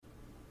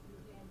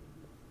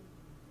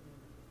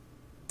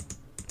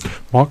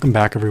Welcome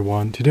back,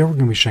 everyone. Today we're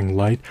going to be shedding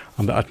light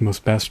on the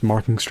utmost best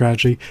marketing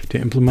strategy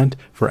to implement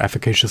for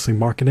efficaciously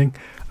marketing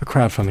a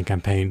crowdfunding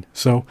campaign.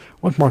 So,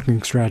 what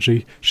marketing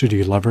strategy should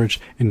you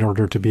leverage in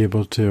order to be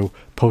able to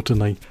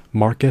potently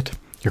market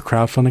your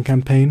crowdfunding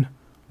campaign?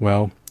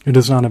 Well, it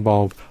does not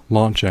involve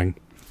launching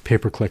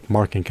pay-per-click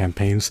marketing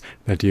campaigns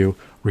that you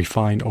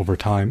refine over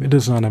time. It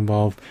does not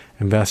involve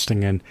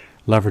investing in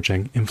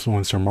leveraging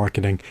influencer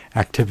marketing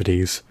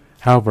activities.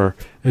 However,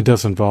 it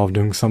does involve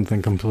doing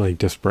something completely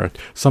disparate,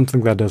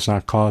 something that does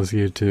not cause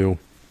you to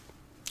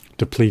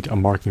deplete a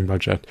marketing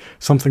budget,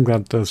 something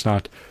that does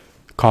not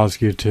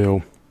cause you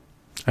to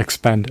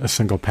expend a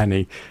single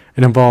penny.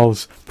 It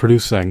involves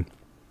producing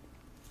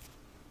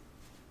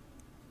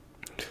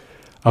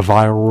a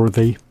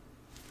viral-worthy,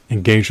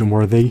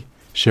 engagement-worthy,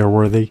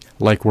 share-worthy,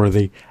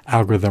 like-worthy,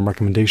 algorithm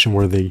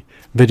recommendation-worthy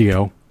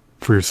video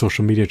for your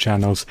social media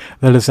channels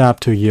that is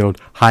apt to yield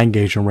high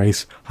engagement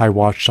rates, high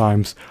watch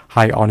times,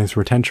 high audience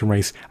retention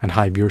rates, and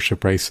high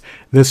viewership rates.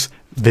 This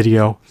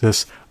video,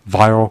 this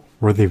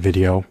viral-worthy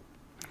video,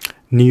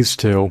 needs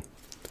to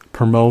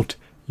promote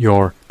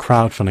your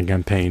crowdfunding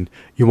campaign.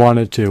 You want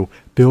it to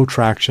build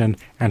traction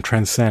and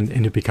transcend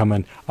into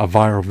becoming a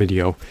viral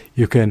video.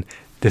 You can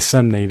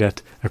disseminate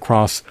it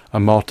across a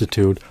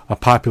multitude of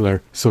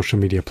popular social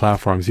media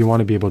platforms. You want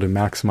to be able to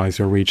maximize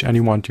your reach, and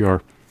you want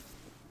your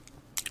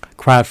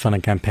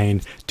crowdfunding campaign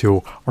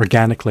to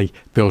organically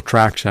build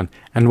traction.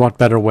 And what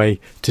better way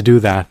to do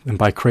that than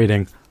by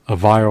creating a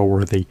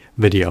viral-worthy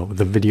video?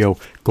 The video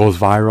goes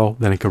viral,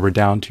 then it can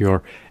redound to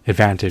your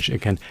advantage.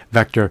 It can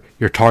vector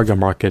your target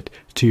market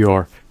to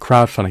your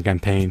crowdfunding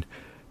campaign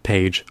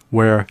page,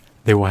 where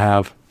they will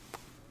have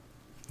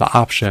the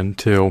option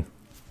to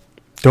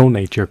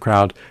donate to your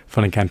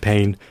crowdfunding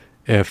campaign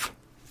if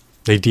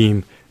they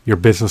deem your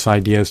business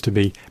ideas to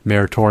be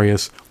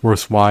meritorious,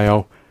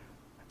 worthwhile,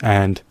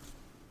 and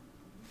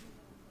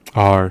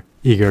are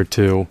eager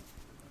to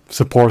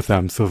support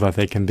them so that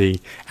they can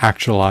be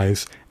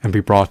actualized and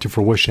be brought to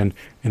fruition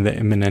in the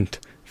imminent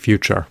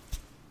future.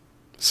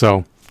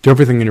 So, do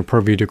everything in your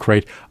purview to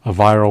create a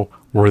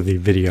viral-worthy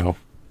video.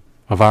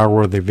 A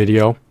viral-worthy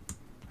video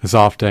is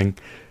often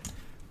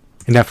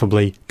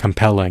ineffably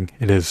compelling.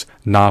 It is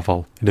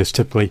novel. It is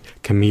typically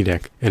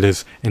comedic. It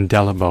is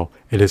indelible.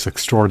 It is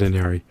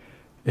extraordinary.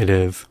 It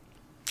is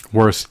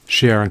worth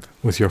sharing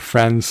with your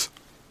friends,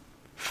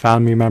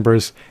 family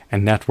members,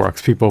 and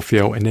networks. People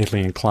feel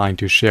innately inclined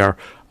to share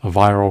a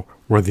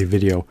viral-worthy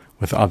video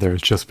with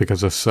others just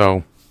because it's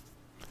so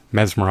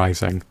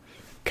mesmerizing,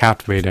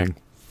 captivating,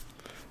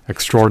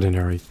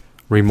 extraordinary,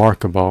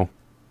 remarkable,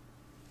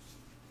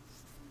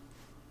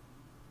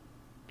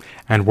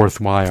 and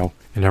worthwhile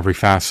in every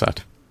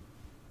facet.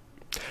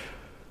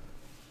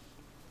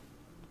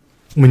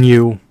 When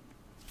you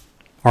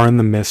are in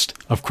the midst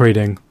of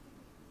creating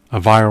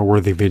a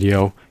viral-worthy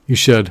video, you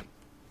should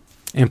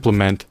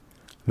implement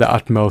the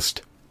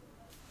utmost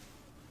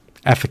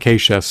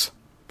efficacious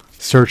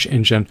search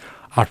engine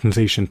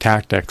optimization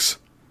tactics.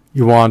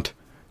 You want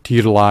to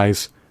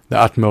utilize the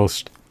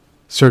utmost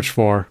search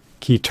for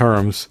key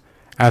terms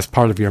as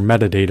part of your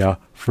metadata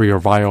for your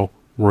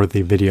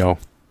viral-worthy video.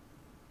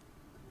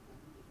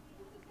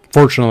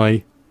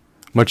 Fortunately,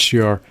 much to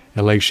your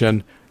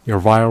elation, your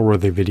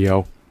viral-worthy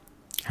video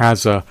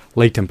has a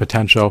latent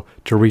potential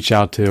to reach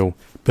out to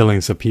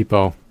billions of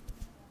people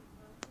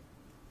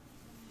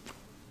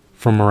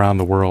from around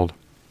the world.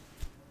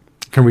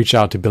 It can reach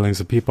out to billions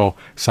of people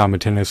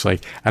simultaneously.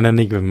 At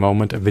any given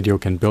moment, a video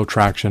can build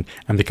traction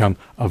and become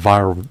a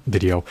viral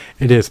video.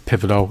 It is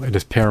pivotal, it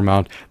is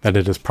paramount that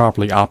it is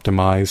properly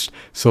optimized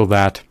so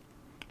that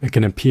it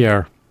can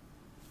appear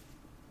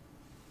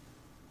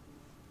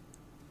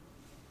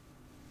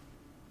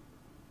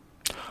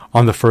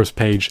on the first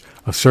page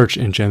of search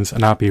engines and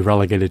not be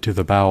relegated to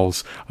the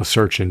bowels of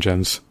search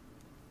engines.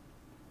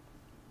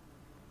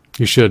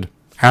 You should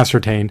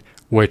ascertain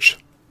which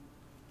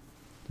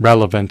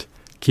relevant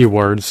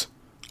keywords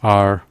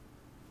are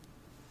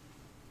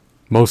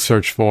most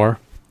searched for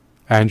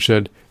and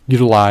should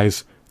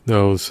utilize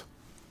those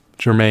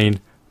germane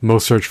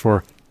most searched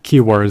for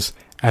keywords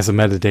as a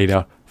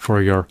metadata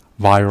for your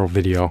viral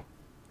video.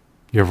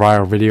 Your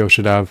viral video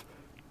should have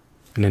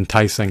an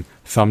enticing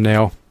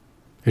thumbnail,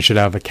 it should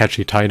have a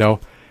catchy title,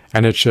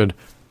 and it should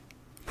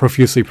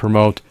profusely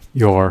promote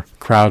your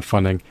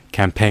crowdfunding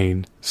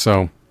campaign.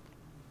 So,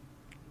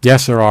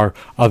 yes, there are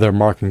other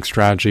marketing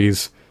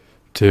strategies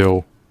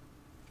to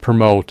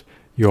promote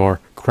your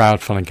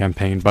crowdfunding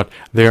campaign, but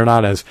they are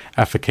not as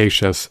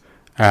efficacious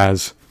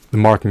as the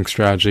marketing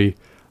strategy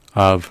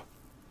of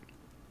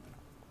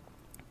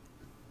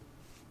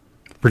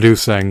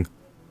producing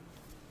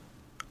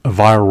a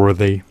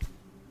viral-worthy,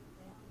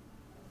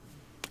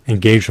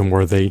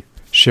 engagement-worthy,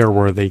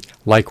 share-worthy,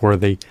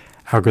 like-worthy,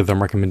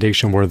 algorithm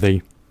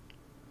recommendation-worthy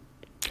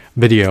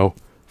video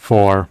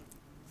for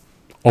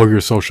all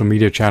your social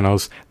media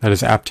channels that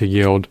is apt to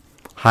yield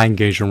high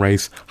engagement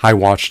rates, high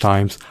watch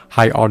times,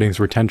 high audience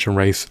retention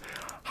rates,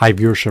 high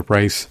viewership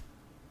rates,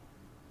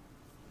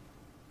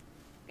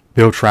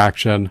 build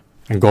traction,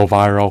 and go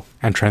viral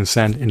and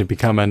transcend into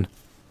becoming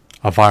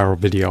a viral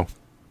video.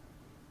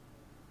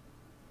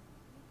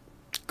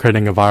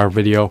 Creating a viral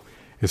video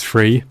is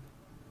free.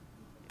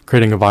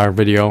 Creating a viral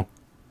video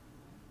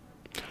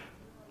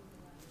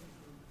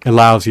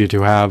allows you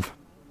to have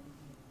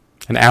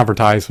an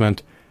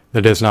advertisement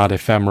that is not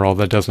ephemeral,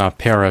 that does not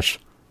perish.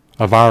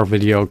 A viral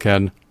video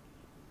can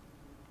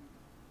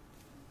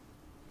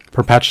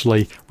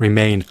perpetually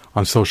remain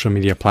on social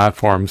media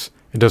platforms.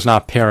 It does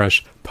not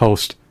perish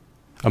post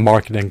a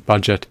marketing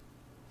budget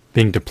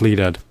being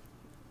depleted.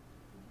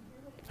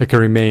 It can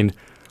remain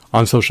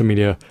on social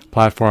media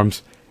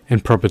platforms in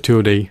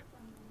perpetuity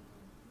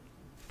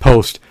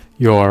post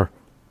your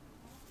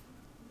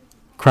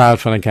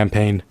crowdfunding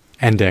campaign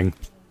ending.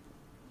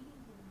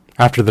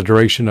 After the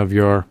duration of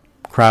your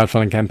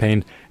crowdfunding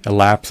campaign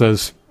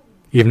elapses,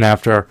 even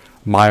after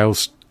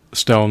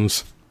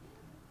milestones,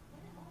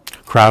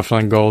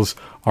 crowdfunding goals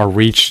are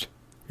reached,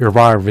 your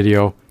viral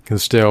video can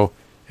still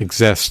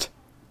exist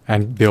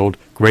and build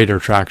greater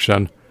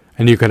traction.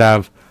 And you could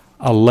have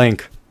a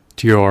link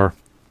to your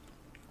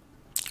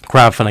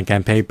crowdfunding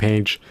campaign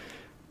page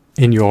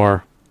in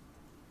your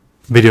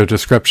video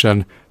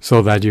description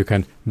so that you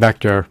can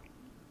vector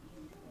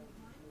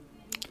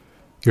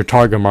your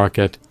target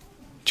market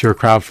to your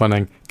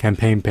crowdfunding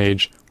campaign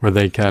page where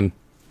they can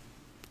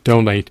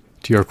donate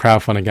to your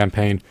crowdfunding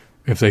campaign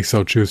if they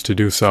so choose to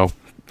do so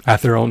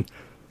at their own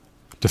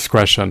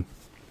discretion.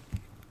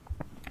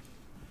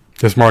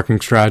 This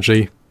marketing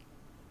strategy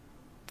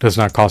does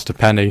not cost a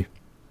penny.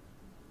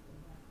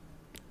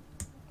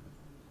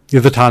 You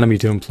have autonomy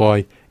to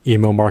employ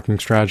email marketing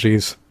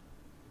strategies,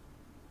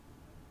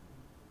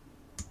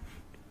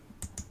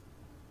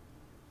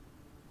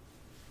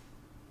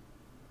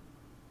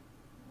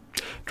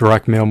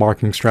 direct mail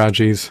marketing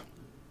strategies,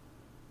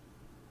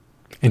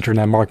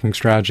 internet marketing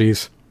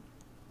strategies,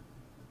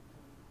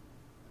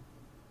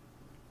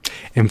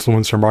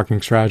 influencer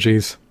marketing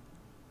strategies,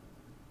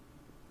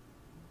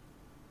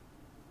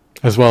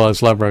 as well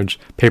as leverage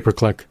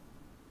pay-per-click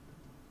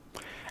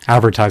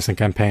advertising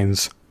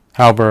campaigns.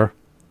 However,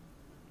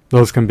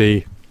 those can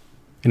be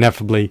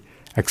ineffably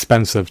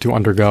expensive to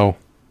undergo.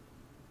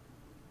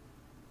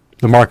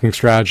 The marketing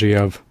strategy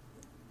of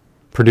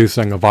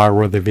producing a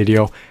viral-worthy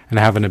video and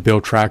having it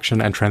build traction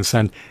and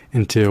transcend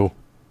into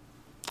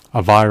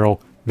a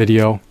viral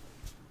video,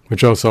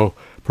 which also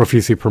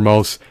profusely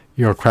promotes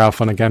your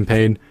crowdfunding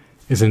campaign,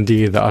 is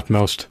indeed the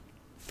utmost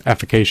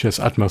efficacious,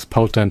 utmost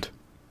potent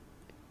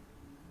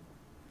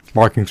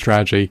marketing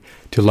strategy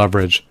to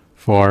leverage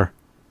for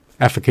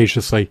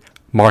efficaciously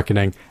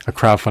marketing a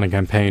crowdfunding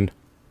campaign.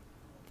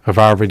 A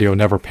viral video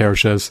never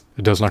perishes.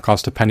 It does not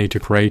cost a penny to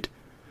create,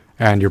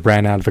 and your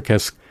brand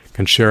advocates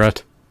can share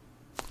it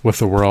with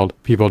the world.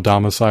 People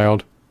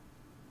domiciled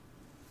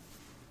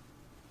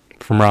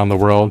from around the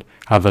world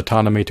have the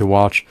autonomy to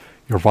watch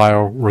your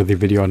viral-worthy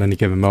video at any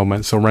given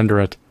moment, so render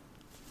it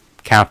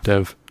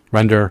captive,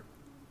 render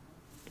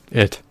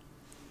it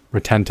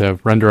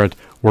retentive, render it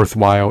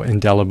worthwhile,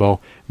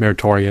 indelible,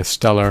 meritorious,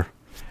 stellar,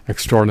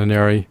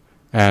 extraordinary,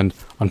 and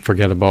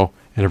unforgettable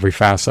in every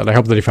facet. I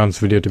hope that you found this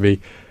video to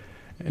be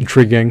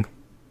intriguing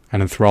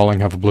and enthralling.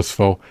 Have a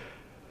blissful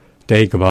day. Goodbye.